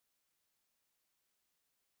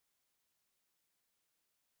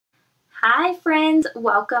Hi friends,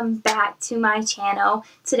 welcome back to my channel.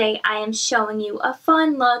 Today I am showing you a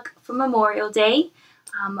fun look for Memorial Day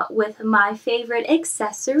with my favorite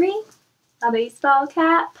accessory, a baseball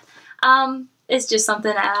cap. It's just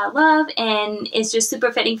something that I love and it's just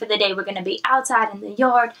super fitting for the day. We're going to be outside in the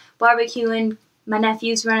yard, barbecuing, my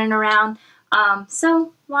nephew's running around.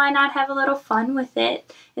 So why not have a little fun with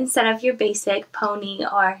it instead of your basic pony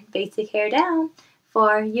or basic hair down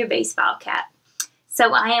for your baseball cap.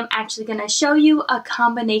 So I am actually going to show you a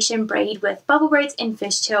combination braid with bubble braids and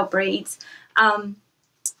fishtail braids.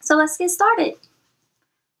 So let's get started.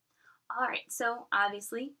 Alright, so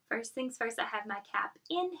obviously, first things first, I have my cap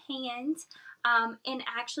in hand. And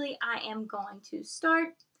actually, I am going to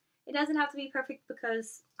start. It doesn't have to be perfect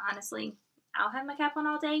because, honestly, I'll have my cap on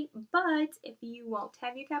all day. But if you won't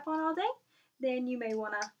have your cap on all day, then you may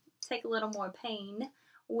want to take a little more pain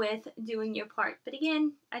with doing your part. But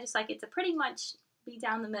again, I just like it to pretty much be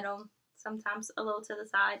down the middle, sometimes a little to the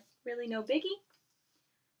side, really no biggie.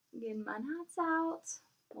 Getting my knots out.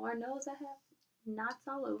 Lord knows I have knots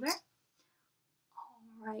all over.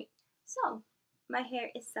 Alright, so my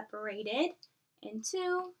hair is separated in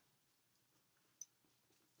two.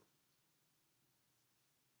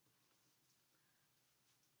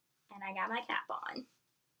 And I got my cap on.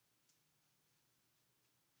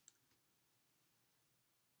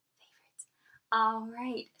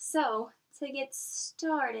 Alright, so to get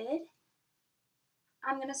started,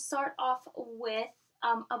 I'm going to start off with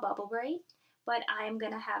a bubble braid, but I'm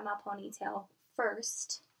going to have my ponytail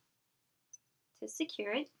first to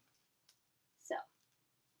secure it. So,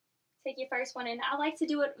 take your first one, and I like to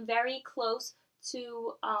do it very close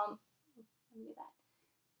to,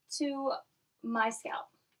 to my scalp.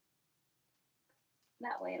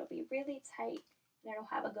 That way it'll be really tight, and it'll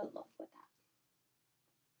have a good look with that.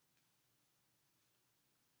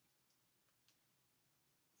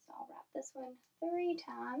 So I'll wrap this one 3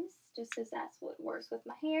 times, just as that's what works with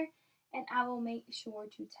my hair, and I will make sure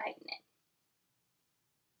to tighten it.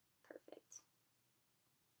 Perfect.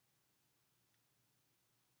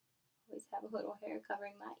 Always have a little hair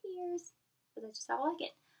covering my ears, but that's just how I like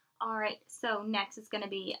it. Alright, so next is going to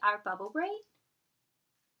be our bubble braid.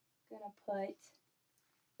 Going to put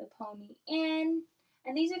the pony in,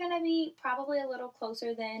 and these are going to be probably a little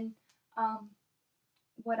closer than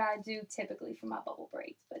what I do typically for my bubble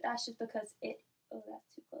braids, but that's just because oh,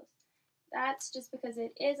 that's too close. That's just because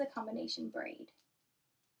it is a combination braid.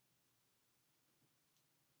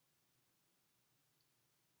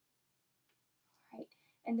 Alright,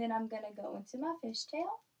 and then I'm going to go into my fishtail.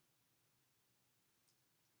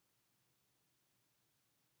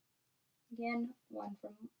 Again, one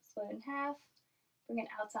from split in half. Bring an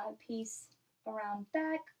outside piece around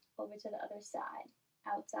back over to the other side.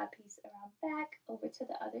 Outside piece around back over to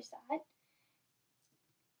the other side.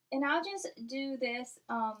 And I'll just do this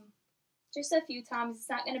just a few times. It's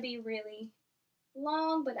not going to be really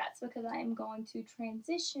long, but that's because I am going to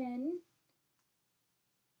transition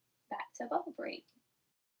back to bubble braid.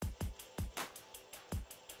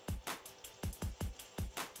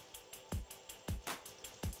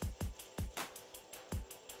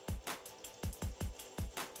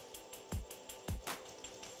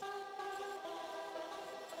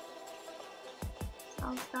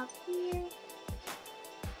 I'll stop here.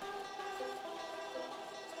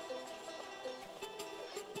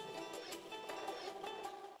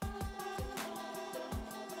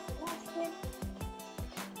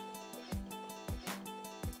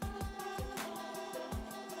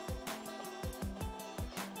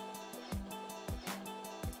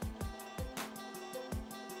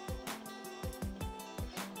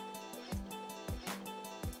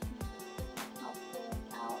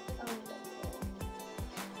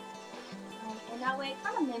 That way it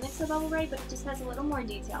kind of mimics a bubble braid, but it just has a little more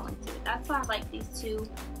detail into it. That's why I like these two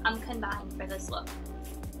combined for this look.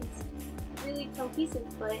 It's really cohesive,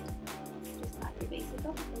 but just not your basic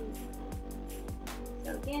bubble braid.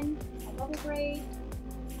 So again, a bubble braid.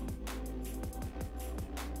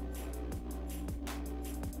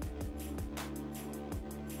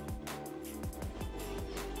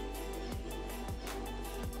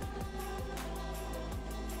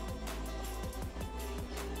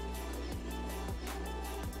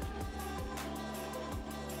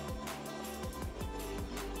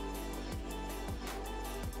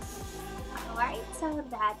 Alright, so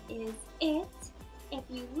that is it. If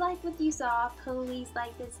you like what you saw, please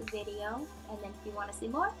like this video. And then if you want to see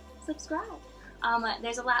more, subscribe.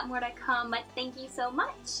 There's a lot more to come, but thank you so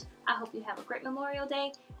much. I hope you have a great Memorial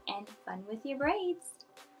Day and fun with your braids.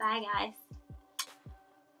 Bye guys.